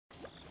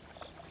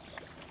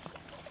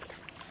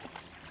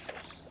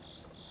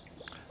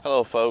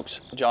Hello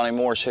folks, Johnny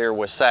Morse here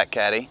with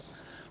Caddy.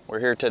 We're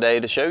here today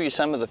to show you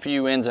some of the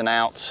few ins and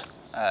outs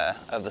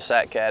of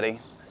the Caddy,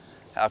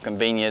 how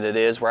convenient it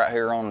is. We're out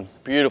here on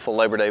beautiful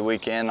Labor Day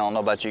weekend. I don't know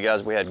about you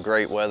guys, we had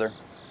great weather.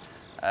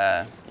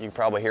 You can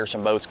probably hear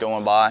some boats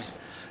going by,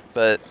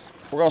 but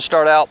we're going to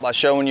start out by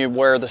showing you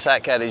where the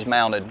Caddy is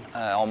mounted.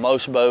 On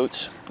most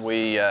boats,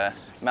 we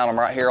mount them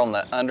right here on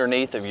the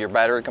underneath of your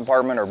battery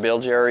compartment or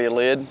bilge area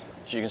lid,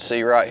 as you can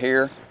see right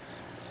here.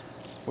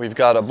 We've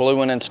got a blue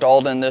one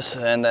installed in this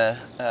and the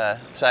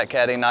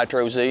Caddy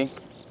Nitro Z.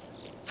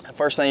 The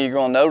first thing you're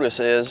going to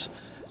notice is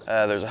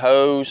there's a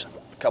hose,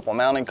 a couple of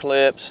mounting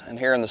clips, and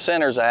here in the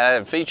center is an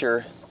added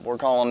feature. We're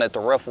calling it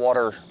the rough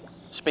water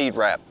speed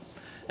wrap.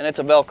 And it's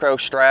a Velcro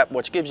strap,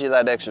 which gives you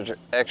that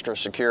extra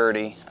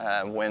security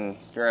when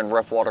you're in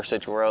rough water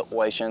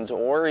situations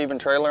or even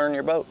trailering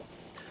your boat.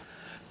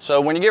 So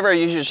when you get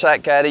ready to use your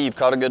Caddy, you've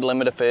caught a good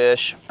limit of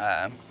fish.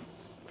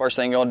 First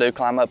thing you're going to do,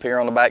 climb up here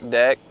on the back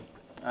deck,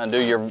 undo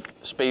your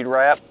speed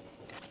wrap,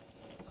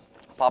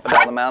 pop it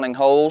out of the mounting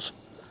holes,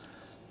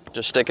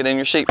 just stick it in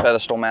your seat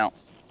pedestal mount.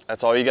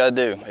 That's all you got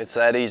to do. It's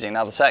that easy.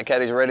 Now the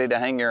Caddy's ready to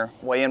hang your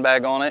weigh-in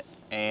bag on it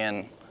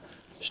and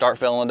start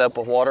filling it up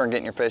with water and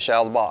getting your fish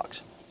out of the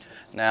box.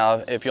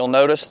 Now if you'll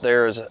notice,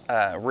 there's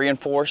a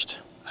reinforced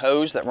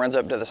hose that runs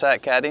up to the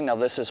Caddy. Now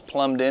this is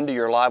plumbed into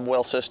your live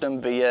well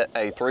system via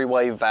a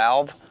three-way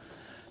valve.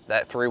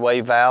 That three-way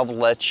valve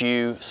lets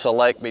you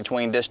select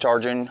between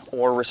discharging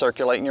or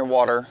recirculating your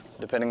water,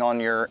 depending on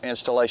your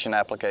installation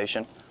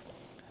application,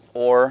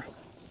 or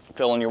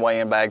filling your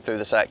weigh-in bag through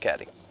the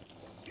Caddy.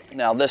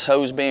 Now this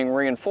hose being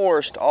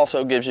reinforced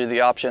also gives you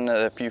the option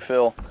that if you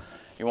feel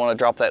you want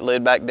to drop that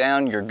lid back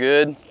down, you're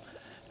good.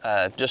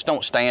 Just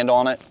don't stand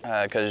on it,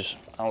 because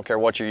I don't care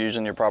what you're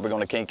using, you're probably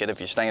going to kink it if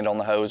you stand on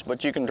the hose,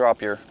 but you can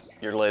drop your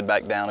lid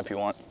back down if you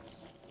want.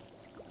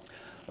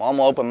 Well, I'm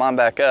going to open mine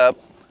back up,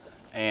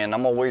 and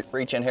I'm going to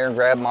reach in here and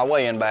grab my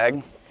weigh-in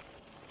bag.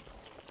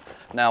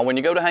 Now when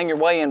you go to hang your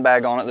weigh-in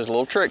bag on it, there's a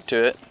little trick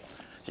to it.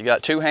 You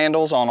got two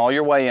handles on all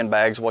your weigh-in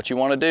bags. What you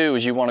want to do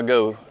is you want to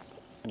go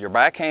your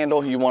back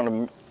handle, you want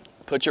to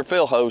put your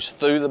fill hose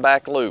through the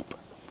back loop.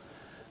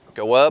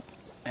 Go up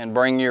and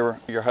bring your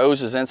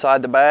hoses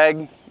inside the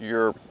bag.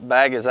 Your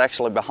bag is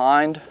actually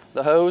behind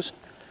the hose,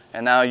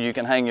 and now you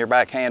can hang your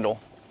back handle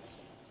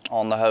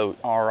on the hose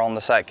or on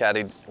the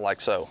Caddy like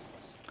so.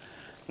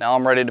 Now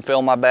I'm ready to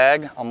fill my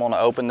bag. I'm going to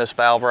open this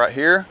valve right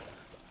here,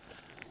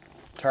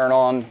 turn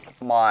on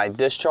my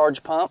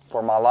discharge pump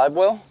for my live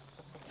well,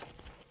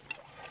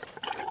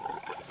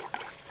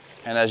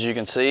 and as you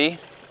can see,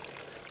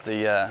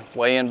 the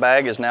weigh-in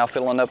bag is now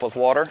filling up with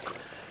water.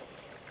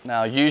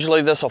 Now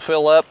usually this will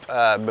fill up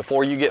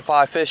before you get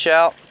 5 fish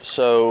out,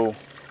 so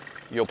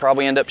you'll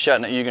probably end up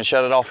shutting it. You can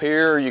shut it off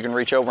here, or you can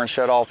reach over and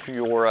shut off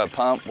your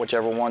pump,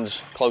 whichever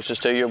one's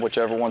closest to you,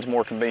 whichever one's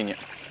more convenient.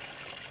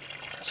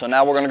 So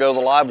now we're going to go to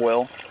the live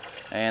well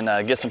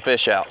and get some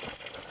fish out.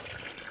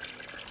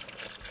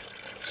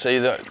 See,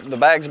 the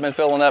bag's been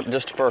filling up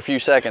just for a few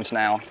seconds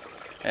now,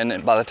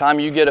 and by the time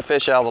you get a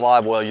fish out of the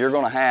live well, you're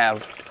going to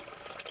have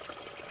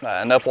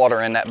enough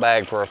water in that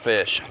bag for a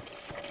fish.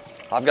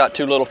 I've got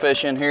 2 little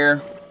fish in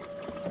here.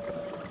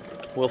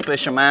 We'll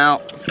fish them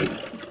out.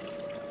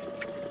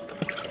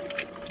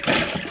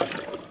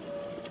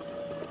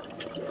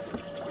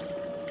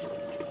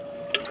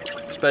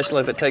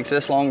 Especially if it takes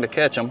this long to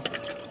catch them.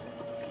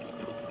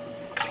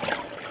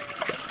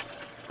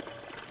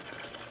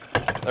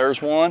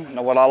 There's one.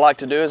 Now what I like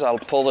to do is I'll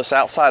pull this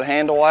outside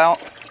handle out,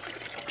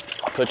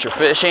 put your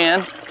fish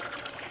in,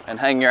 and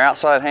hang your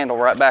outside handle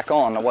right back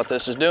on. Now what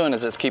this is doing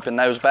is it's keeping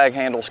those bag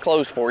handles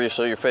closed for you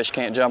so your fish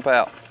can't jump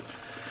out.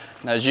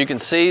 Now as you can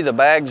see, the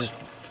bag's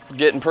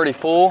getting pretty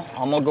full.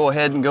 I'm gonna go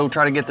ahead and go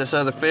try to get this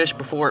other fish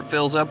before it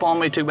fills up on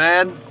me too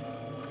bad.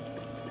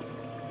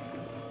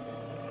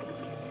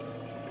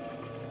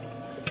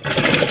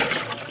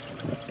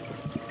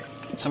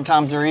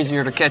 Sometimes they're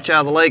easier to catch out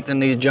of the lake than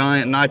these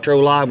giant nitro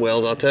live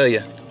wells, I'll tell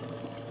you.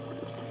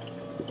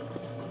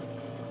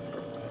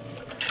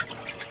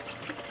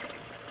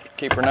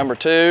 Keeper number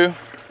 2,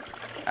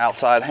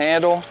 outside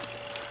handle,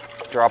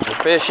 drop your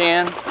fish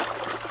in.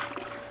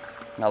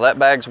 Now that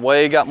bag's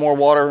got more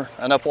water,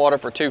 enough water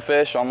for 2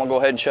 fish, so I'm gonna go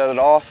ahead and shut it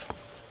off.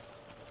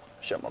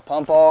 Shut my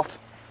pump off.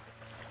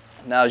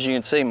 Now as you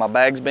can see, my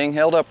bag's being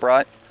held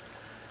upright.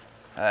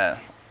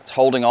 It's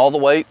holding all the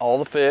weight, all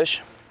the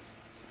fish.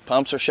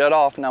 Pumps are shut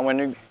off. Now when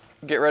you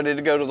get ready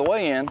to go to the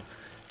weigh-in,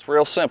 it's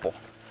real simple.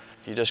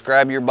 You just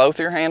grab both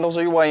your handles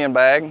of your weigh-in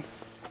bag,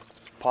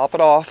 pop it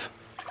off,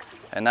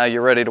 and now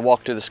you're ready to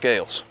walk to the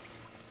scales.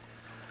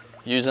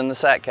 Using the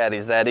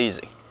Caddy's that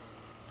easy.